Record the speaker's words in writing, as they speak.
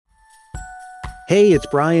Hey, it's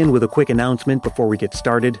Brian with a quick announcement before we get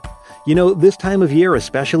started. You know, this time of year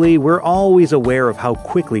especially, we're always aware of how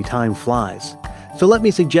quickly time flies. So let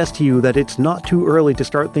me suggest to you that it's not too early to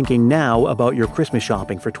start thinking now about your Christmas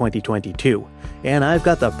shopping for 2022. And I've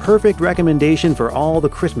got the perfect recommendation for all the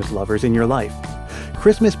Christmas lovers in your life.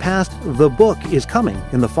 Christmas Past, the book, is coming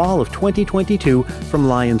in the fall of 2022 from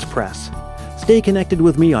Lyons Press. Stay connected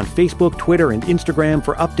with me on Facebook, Twitter, and Instagram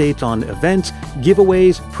for updates on events,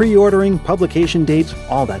 giveaways, pre-ordering, publication dates,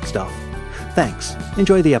 all that stuff. Thanks.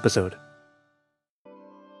 Enjoy the episode.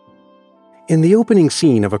 In the opening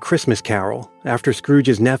scene of A Christmas Carol, after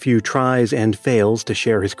Scrooge's nephew tries and fails to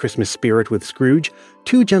share his Christmas spirit with Scrooge,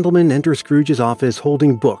 two gentlemen enter Scrooge's office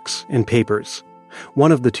holding books and papers.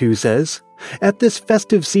 One of the two says, "At this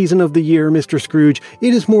festive season of the year, Mr. Scrooge,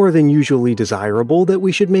 it is more than usually desirable that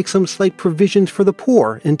we should make some slight provisions for the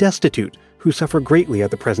poor and destitute, who suffer greatly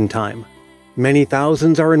at the present time. Many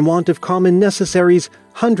thousands are in want of common necessaries,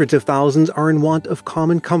 hundreds of thousands are in want of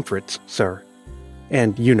common comforts, sir."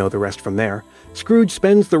 And you know the rest from there. Scrooge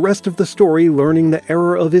spends the rest of the story learning the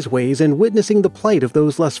error of his ways and witnessing the plight of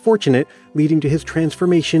those less fortunate, leading to his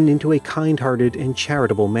transformation into a kind-hearted and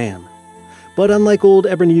charitable man. But unlike old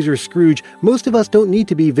Ebenezer Scrooge, most of us don't need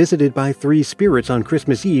to be visited by three spirits on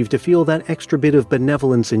Christmas Eve to feel that extra bit of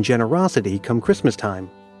benevolence and generosity come Christmas time.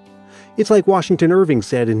 It's like Washington Irving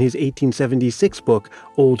said in his 1876 book,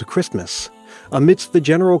 Old Christmas. Amidst the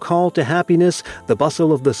general call to happiness, the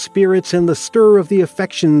bustle of the spirits, and the stir of the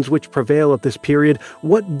affections which prevail at this period,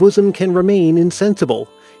 what bosom can remain insensible?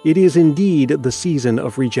 It is indeed the season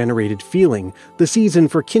of regenerated feeling, the season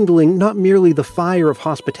for kindling not merely the fire of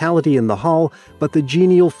hospitality in the hall, but the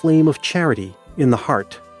genial flame of charity in the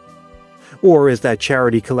heart. Or, as that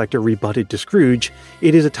charity collector rebutted to Scrooge,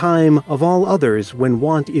 it is a time of all others when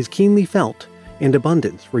want is keenly felt and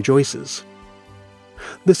abundance rejoices.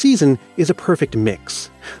 The season is a perfect mix.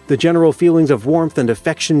 The general feelings of warmth and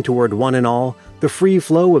affection toward one and all, the free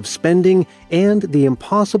flow of spending, and the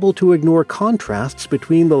impossible-to-ignore contrasts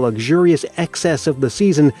between the luxurious excess of the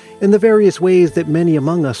season and the various ways that many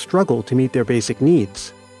among us struggle to meet their basic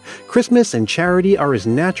needs. Christmas and charity are as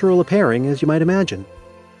natural a pairing as you might imagine.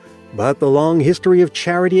 But the long history of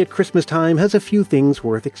charity at Christmas time has a few things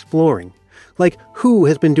worth exploring, like who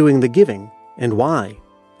has been doing the giving, and why,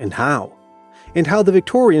 and how the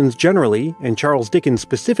Victorians generally, and Charles Dickens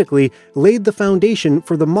specifically, laid the foundation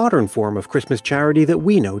for the modern form of Christmas charity that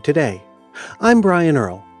we know today. I'm Brian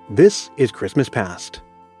Earl. This is Christmas Past.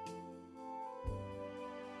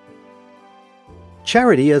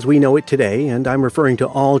 Charity as we know it today, and I'm referring to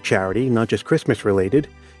all charity, not just Christmas-related,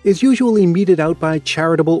 is usually meted out by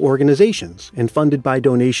charitable organizations and funded by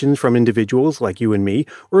donations from individuals like you and me,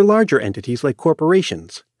 or larger entities like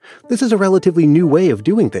corporations. This is a relatively new way of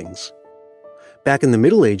doing things. Back in the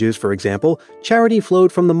Middle Ages, for example, charity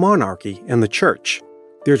flowed from the monarchy and the church.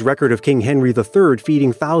 There's record of King Henry III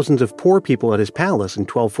feeding thousands of poor people at his palace in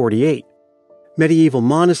 1248. Medieval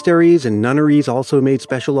monasteries and nunneries also made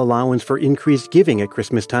special allowance for increased giving at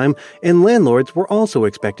Christmas time, and landlords were also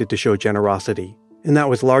expected to show generosity. And that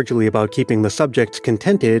was largely about keeping the subjects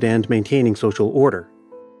contented and maintaining social order.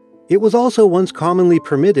 It was also once commonly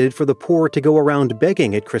permitted for the poor to go around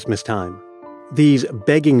begging at Christmas time. These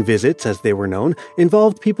begging visits, as they were known,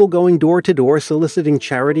 involved people going door to door soliciting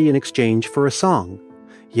charity in exchange for a song.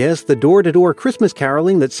 Yes, the door-to-door Christmas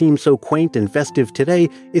caroling that seems so quaint and festive today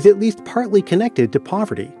is at least partly connected to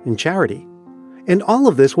poverty and charity. And all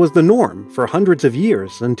of this was the norm for hundreds of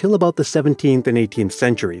years until about the 17th and 18th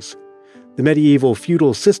centuries. The medieval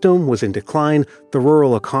feudal system was in decline, the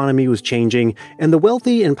rural economy was changing, and the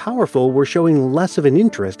wealthy and powerful were showing less of an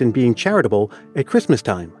interest in being charitable at Christmas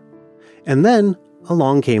time. And then,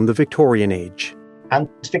 along came the Victorian Age. And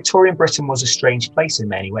Victorian Britain was a strange place in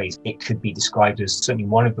many ways. It could be described as certainly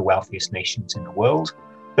one of the wealthiest nations in the world,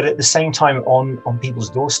 but at the same time on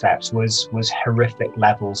people's doorsteps was horrific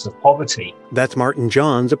levels of poverty. That's Martin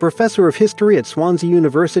Johns, a professor of history at Swansea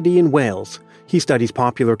University in Wales. He studies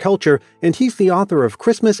popular culture, and he's the author of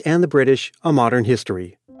Christmas and the British, A Modern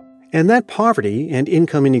History. And that poverty and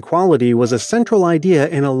income inequality was a central idea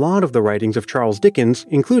in a lot of the writings of Charles Dickens,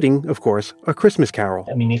 including, of course, A Christmas Carol.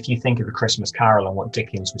 I mean, if you think of A Christmas Carol and what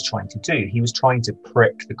Dickens was trying to do, he was trying to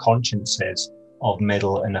prick the consciences of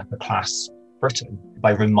middle and upper class Britain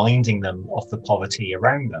by reminding them of the poverty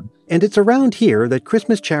around them. And it's around here that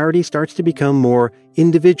Christmas charity starts to become more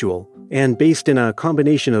individual and based in a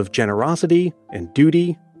combination of generosity and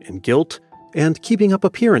duty and guilt and keeping up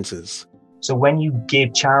appearances. So when you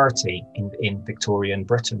give charity in Victorian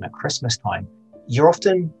Britain at Christmas time, you're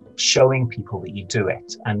often showing people that you do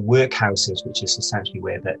it. And workhouses, which is essentially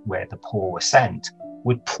where the poor were sent,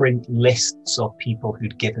 would print lists of people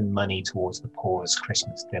who'd given money towards the poor's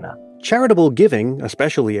Christmas dinner. Charitable giving,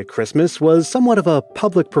 especially at Christmas, was somewhat of a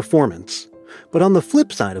public performance. But on the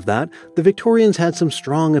flip side of that, the Victorians had some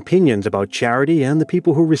strong opinions about charity and the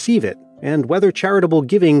people who receive it, and whether charitable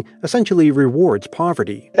giving essentially rewards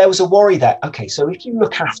poverty. There was a worry that, okay, so if you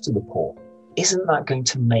look after the poor, isn't that going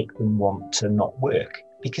to make them want to not work?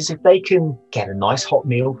 Because if they can get a nice hot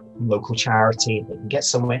meal from local charity, they can get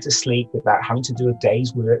somewhere to sleep without having to do a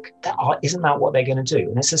day's work, isn't that what they're going to do?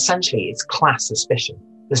 And it's class suspicion.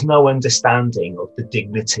 There's no understanding of the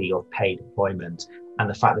dignity of paid employment and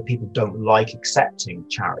the fact that people don't like accepting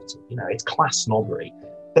charity. It's class snobbery.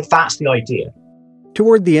 But that's the idea.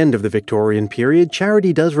 Toward the end of the Victorian period,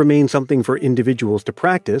 charity does remain something for individuals to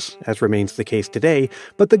practice, as remains the case today,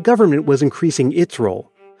 but the government was increasing its role.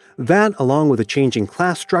 That, along with a changing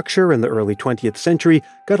class structure in the early 20th century,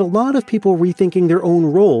 got a lot of people rethinking their own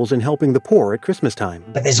roles in helping the poor at Christmas time.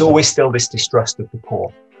 But there's always still this distrust of the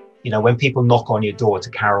poor. When people knock on your door to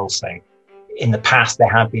carol sing, in the past there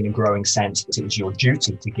had been a growing sense that it was your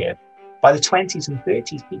duty to give. By the 20s and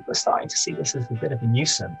 30s, people are starting to see this as a bit of a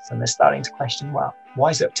nuisance, and they're starting to question, well,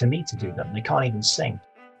 why is it up to me to do them? They can't even sing.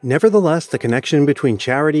 Nevertheless, the connection between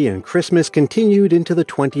charity and Christmas continued into the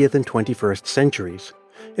 20th and 21st centuries.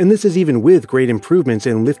 And this is even with great improvements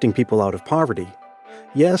in lifting people out of poverty.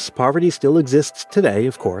 Yes, poverty still exists today,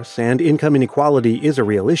 of course, and income inequality is a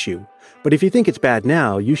real issue. But if you think it's bad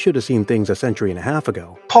now, you should have seen things a century and a half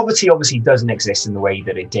ago. Poverty obviously doesn't exist in the way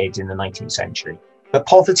that it did in the 19th century. But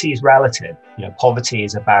poverty is relative. Poverty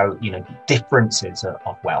is about, differences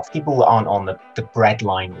of wealth. People aren't on the bread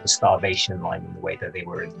line or the starvation line in the way that they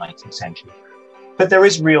were in the 19th century. But there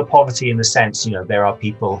is real poverty in the sense, there are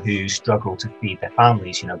people who struggle to feed their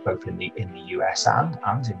families, both in the US and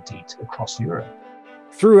indeed across Europe.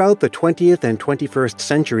 Throughout the 20th and 21st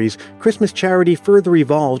centuries, Christmas charity further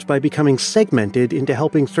evolved by becoming segmented into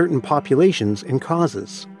helping certain populations and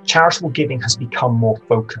causes. Charitable giving has become more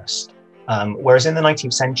focused, whereas in the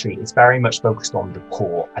 19th century, it's very much focused on the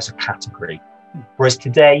poor as a category. Whereas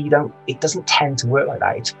today, it doesn't tend to work like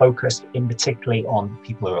that. It's focused in particularly on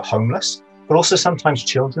people who are homeless, but also sometimes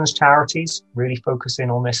children's charities really focus in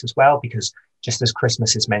on this as well, because just as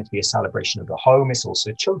Christmas is meant to be a celebration of the home, it's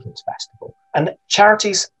also a children's festival. And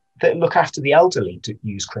charities that look after the elderly do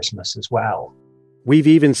use Christmas as well. We've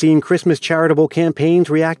even seen Christmas charitable campaigns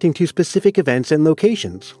reacting to specific events and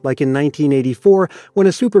locations, like in 1984, when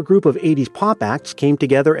a supergroup of 80s pop acts came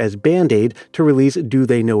together as Band-Aid to release Do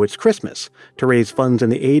They Know It's Christmas, to raise funds in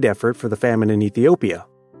the aid effort for the famine in Ethiopia.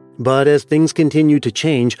 But as things continue to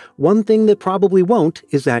change, one thing that probably won't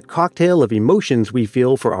is that cocktail of emotions we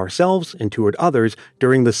feel for ourselves and toward others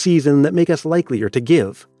during the season that make us likelier to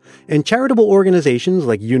give. And charitable organizations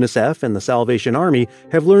like UNICEF and the Salvation Army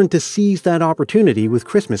have learned to seize that opportunity with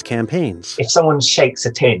Christmas campaigns. If someone shakes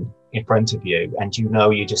a tin in front of you and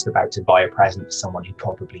you're just about to buy a present for someone who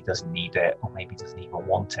probably doesn't need it or maybe doesn't even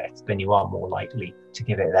want it, then you are more likely to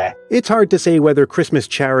give it there. It's hard to say whether Christmas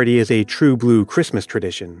charity is a true blue Christmas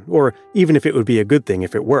tradition, or even if it would be a good thing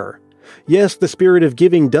if it were. Yes, the spirit of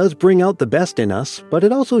giving does bring out the best in us, but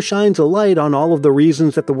it also shines a light on all of the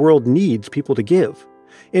reasons that the world needs people to give.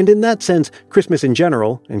 And in that sense, Christmas in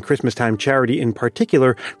general, and Christmas-time charity in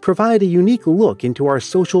particular, provide a unique look into our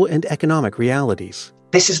social and economic realities.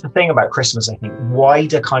 This is the thing about Christmas, I think.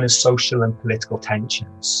 Wider kind of social and political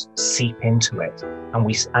tensions seep into it.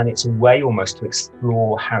 And it's a way almost to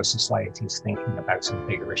explore how society is thinking about some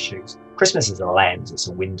bigger issues. Christmas is a lens, it's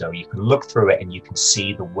a window. You can look through it and you can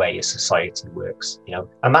see the way a society works,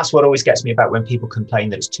 And that's what always gets me about when people complain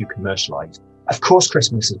that it's too commercialized. Of course,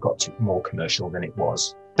 Christmas has got more commercial than it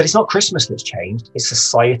was. But it's not Christmas that's changed, it's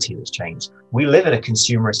society that's changed. We live in a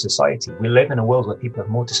consumerist society. We live in a world where people have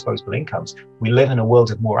more disposable incomes. We live in a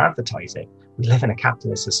world of more advertising. We live in a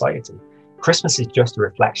capitalist society. Christmas is just a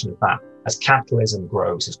reflection of that. As capitalism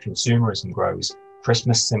grows, as consumerism grows,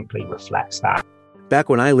 Christmas simply reflects that. Back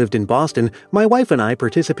when I lived in Boston, my wife and I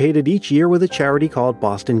participated each year with a charity called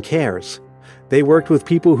Boston Cares. They worked with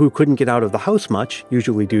people who couldn't get out of the house much,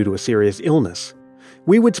 usually due to a serious illness.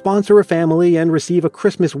 We would sponsor a family and receive a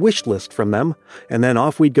Christmas wish list from them, and then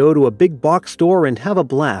off we'd go to a big box store and have a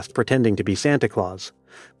blast pretending to be Santa Claus.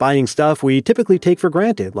 Buying stuff we typically take for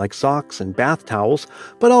granted, like socks and bath towels,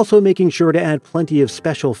 but also making sure to add plenty of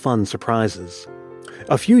special fun surprises.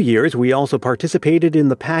 A few years we also participated in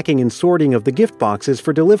the packing and sorting of the gift boxes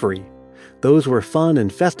for delivery. Those were fun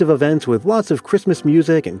and festive events with lots of Christmas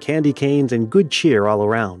music and candy canes and good cheer all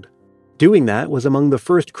around. Doing that was among the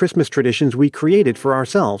first Christmas traditions we created for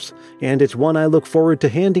ourselves, and it's one I look forward to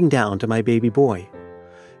handing down to my baby boy.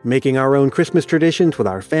 Making our own Christmas traditions with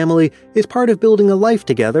our family is part of building a life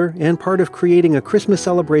together and part of creating a Christmas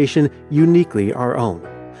celebration uniquely our own.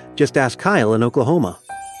 Just ask Kyle in Oklahoma.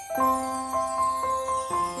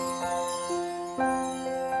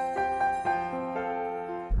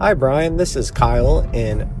 Hi Brian, this is Kyle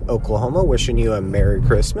in Oklahoma wishing you a Merry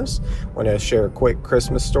Christmas. I want to share a quick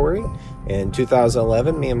Christmas story. In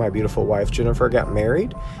 2011, me and my beautiful wife Jennifer got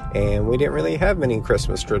married, and we didn't really have many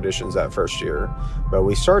Christmas traditions that first year, but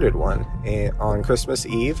we started one. And on Christmas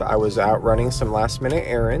Eve, I was out running some last minute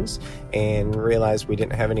errands and realized we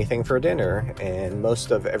didn't have anything for dinner, and most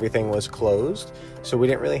of everything was closed, so we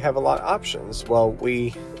didn't really have a lot of options. Well,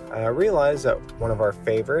 we realized that one of our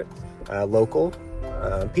favorite local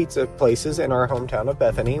pizza places in our hometown of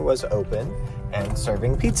Bethany was open and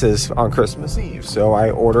serving pizzas on Christmas Eve. So I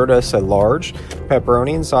ordered us a large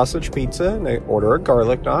pepperoni and sausage pizza and I ordered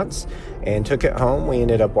garlic knots and took it home. We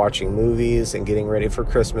ended up watching movies and getting ready for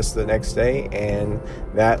Christmas the next day, and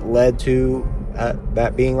that led to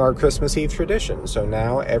that being our Christmas Eve tradition. So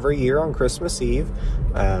now every year on Christmas Eve,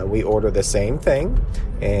 we order the same thing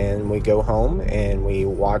and we go home and we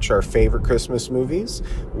watch our favorite Christmas movies.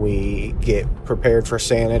 We get prepared for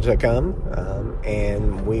Santa to come,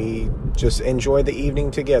 and we just enjoy the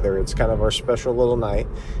evening together. It's kind of our special little night,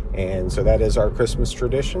 and so that is our Christmas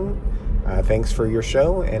tradition. Thanks for your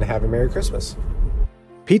show, and have a Merry Christmas.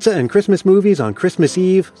 Pizza and Christmas movies on Christmas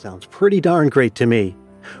Eve sounds pretty darn great to me.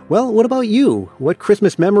 Well, what about you? What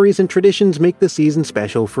Christmas memories and traditions make the season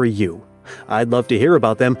special for you? I'd love to hear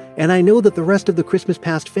about them, and I know that the rest of the Christmas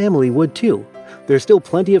Past family would too. There's still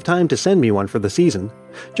plenty of time to send me one for the season.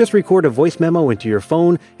 Just record a voice memo into your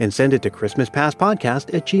phone and send it to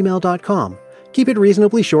christmaspastpodcast@gmail.com. Keep it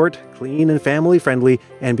reasonably short, clean, and family-friendly,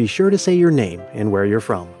 and be sure to say your name and where you're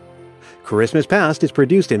from. Christmas Past is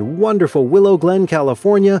produced in wonderful Willow Glen,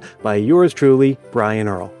 California by yours truly, Brian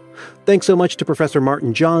Earl. Thanks so much to Professor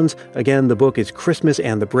Martin Johns. Again, the book is Christmas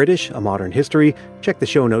and the British, A Modern History. Check the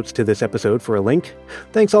show notes to this episode for a link.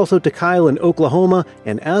 Thanks also to Kyle in Oklahoma,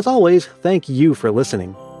 and as always, thank you for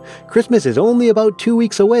listening. Christmas is only about 2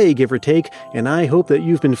 weeks away, give or take, and I hope that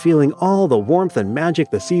you've been feeling all the warmth and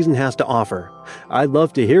magic the season has to offer. I'd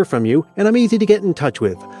love to hear from you, and I'm easy to get in touch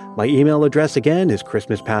with. My email address again is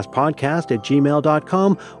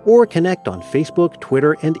christmaspastpodcast@gmail.com, or connect on Facebook,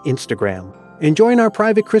 Twitter, and Instagram. And join our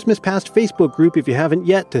private Christmas Past Facebook group if you haven't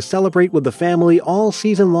yet, to celebrate with the family all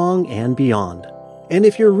season long and beyond. And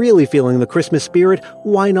if you're really feeling the Christmas spirit,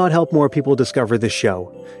 why not help more people discover this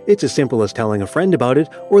show? It's as simple as telling a friend about it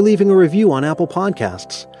or leaving a review on Apple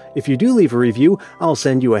Podcasts. If you do leave a review, I'll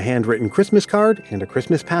send you a handwritten Christmas card and a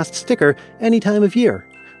Christmas Past sticker any time of year.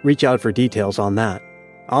 Reach out for details on that.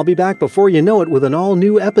 I'll be back before you know it with an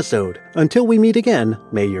all-new episode. Until we meet again,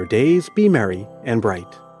 may your days be merry and bright.